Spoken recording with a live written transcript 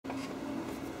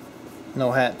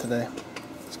No hat today.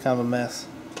 It's kind of a mess.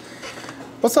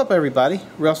 What's up, everybody?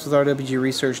 Russ with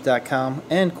RWGresearch.com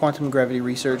and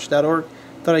QuantumGravityResearch.org.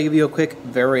 Thought I'd give you a quick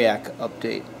Variac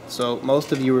update. So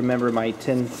most of you remember my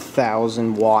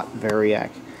 10,000 watt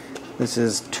Variac. This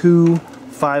is two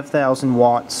 5,000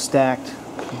 watt stacked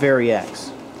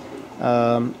Variacs.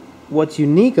 What's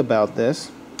unique about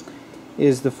this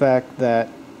is the fact that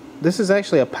this is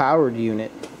actually a powered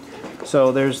unit.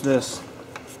 So there's this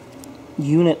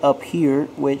unit up here,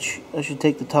 which I should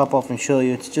take the top off and show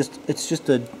you. It's just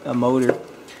a motor,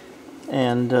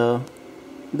 and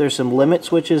there's some limit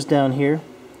switches down here,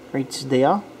 right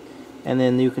there, and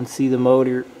then you can see the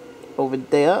motor over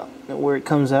there where it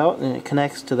comes out, and it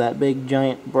connects to that big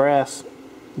giant brass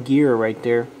gear right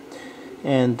there.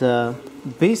 And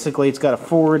basically it's got a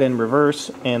forward and reverse,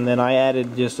 and then I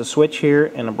added just a switch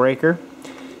here and a breaker,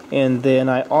 and then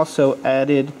I also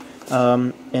added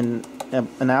a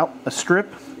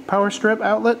power strip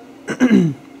outlet,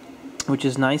 which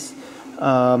is nice.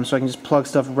 So I can just plug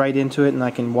stuff right into it, and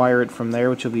I can wire it from there,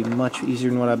 which will be much easier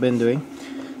than what I've been doing.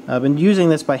 I've been using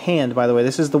this by hand, by the way.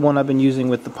 This is the one I've been using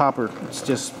with the popper. It's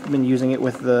just been using it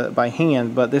with by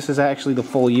hand, but this is actually the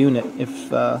full unit, if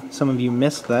some of you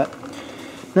missed that.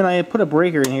 Then I put a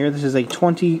breaker in here. This is a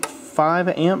 25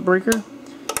 amp breaker.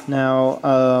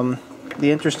 Now, the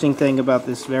interesting thing about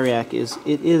this Variac is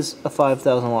it is a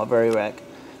 5,000 watt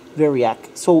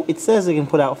Variac. So it says it can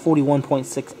put out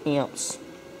 41.6 amps.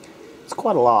 It's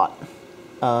quite a lot.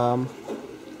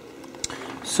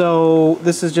 So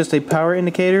this is just a power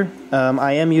indicator.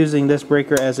 I am using this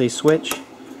breaker as a switch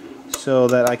so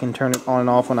that I can turn it on and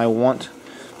off when I want.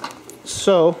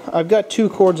 So I've got two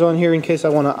cords on here in case I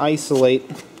want to isolate.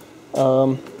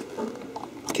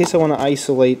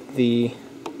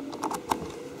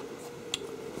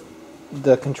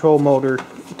 The control motor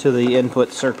to the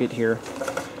input circuit here.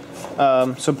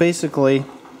 So basically,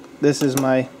 this is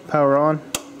my power on.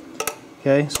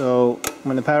 Okay, so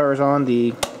when the power is on,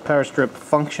 the power strip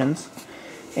functions,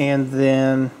 and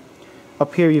then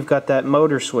up here you've got that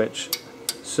motor switch.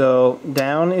 So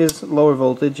down is lower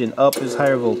voltage and up is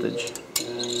higher voltage.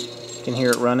 You can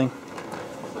hear it running.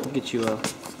 I'll get you a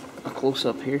close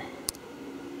up here.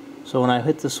 So when I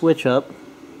hit the switch up,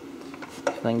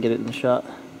 if I can get it in the shot,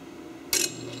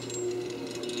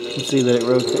 you can see that it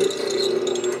rotates.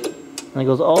 And it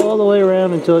goes all the way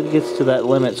around until it gets to that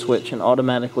limit switch and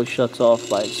automatically shuts off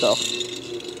by itself.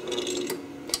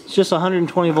 It's just a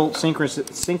 120 volt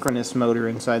synchronous motor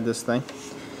inside this thing.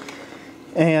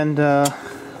 And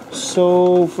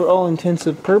so for all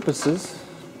intensive purposes,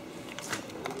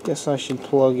 I guess I should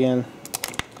plug in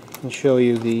and show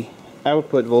you the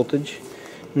output voltage.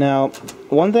 Now,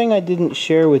 one thing I didn't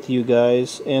share with you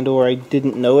guys, and or I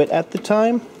didn't know it at the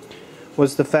time,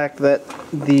 was the fact that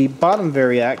the bottom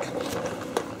Variac,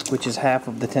 which is half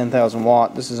of the 10,000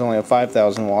 watt, this is only a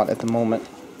 5,000 watt at the moment,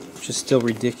 which is still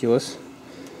ridiculous.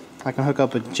 I can hook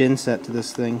up a genset to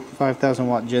this thing, 5,000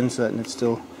 watt genset, and it's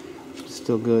still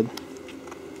good.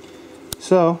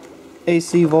 So,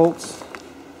 AC volts.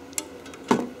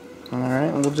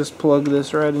 Alright, and we'll just plug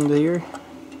this right into here.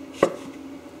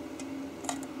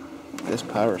 This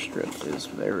power strip is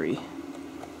very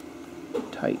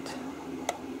tight.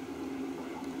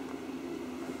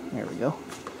 There we go.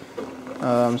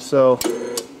 So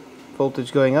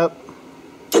voltage going up,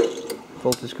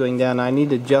 voltage going down. Now I need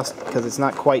to adjust because it's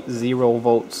not quite 0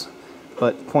 volts,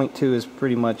 but 0.2 is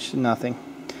pretty much nothing.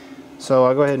 So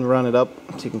I'll go ahead and run it up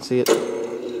so you can see it.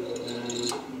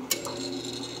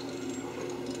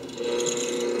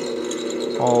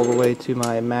 All the way to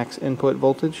my max input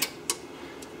voltage.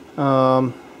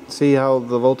 See how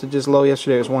the voltage is low?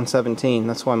 Yesterday it was 117.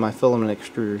 That's why my filament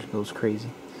extruder goes crazy.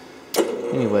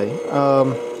 Anyway,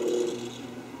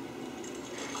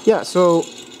 yeah, so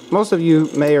most of you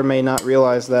may or may not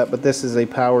realize that, but this is a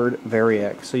powered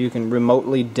Variac, so you can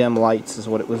remotely dim lights is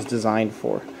what it was designed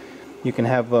for. You can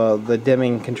have the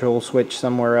dimming control switch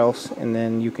somewhere else, and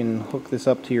then you can hook this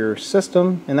up to your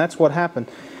system, and that's what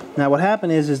happened. Now what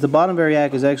happened is the bottom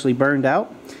Variac is actually burned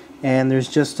out, and there's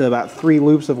just about 3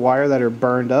 loops of wire that are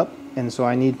burned up, and so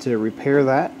I need to repair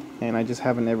that, and I just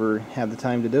haven't ever had the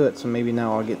time to do it, so maybe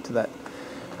now I'll get to that.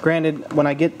 Granted, when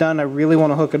I get done, I really want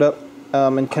to hook it up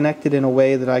and connect it in a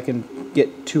way that I can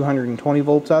get 220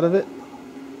 volts out of it.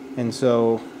 And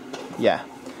so, yeah.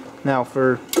 Now,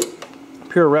 for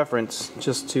pure reference,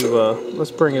 just to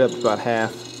let's bring it up to about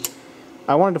half.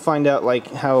 I wanted to find out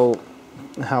like how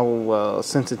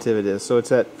sensitive it is. So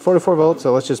it's at 44 volts.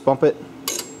 So let's just bump it.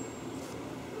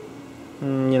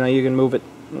 You know, you can move it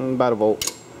about a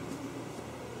volt.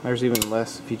 There's even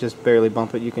less. If you just barely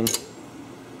bump it, you can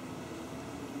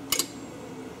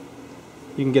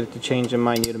you can get it to change a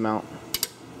minute amount.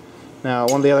 Now,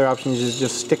 one of the other options is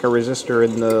just stick a resistor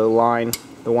in the line,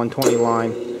 the 120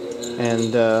 line,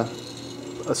 and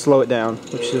slow it down,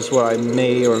 which is what I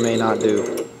may or may not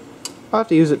do. I'll have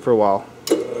to use it for a while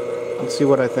and see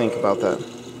what I think about that.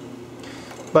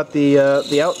 But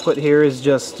the output here is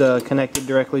just connected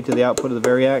directly to the output of the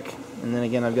Variac, and then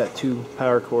again I've got 2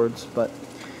 power cords. But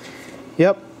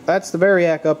yep, that's the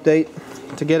Variac update.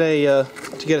 To get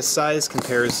a size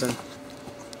comparison,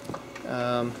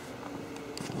 I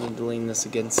need to lean this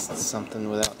against something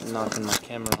without knocking my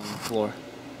camera on the floor.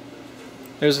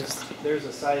 There's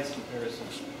a size comparison.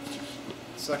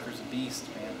 This sucker's a beast,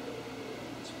 man.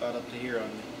 It's about up to here on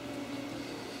me.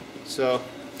 So,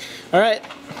 alright,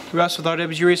 Russ with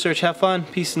RWG Research. Have fun,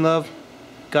 peace and love.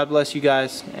 God bless you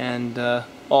guys, and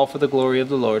all for the glory of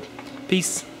the Lord.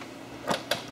 Peace.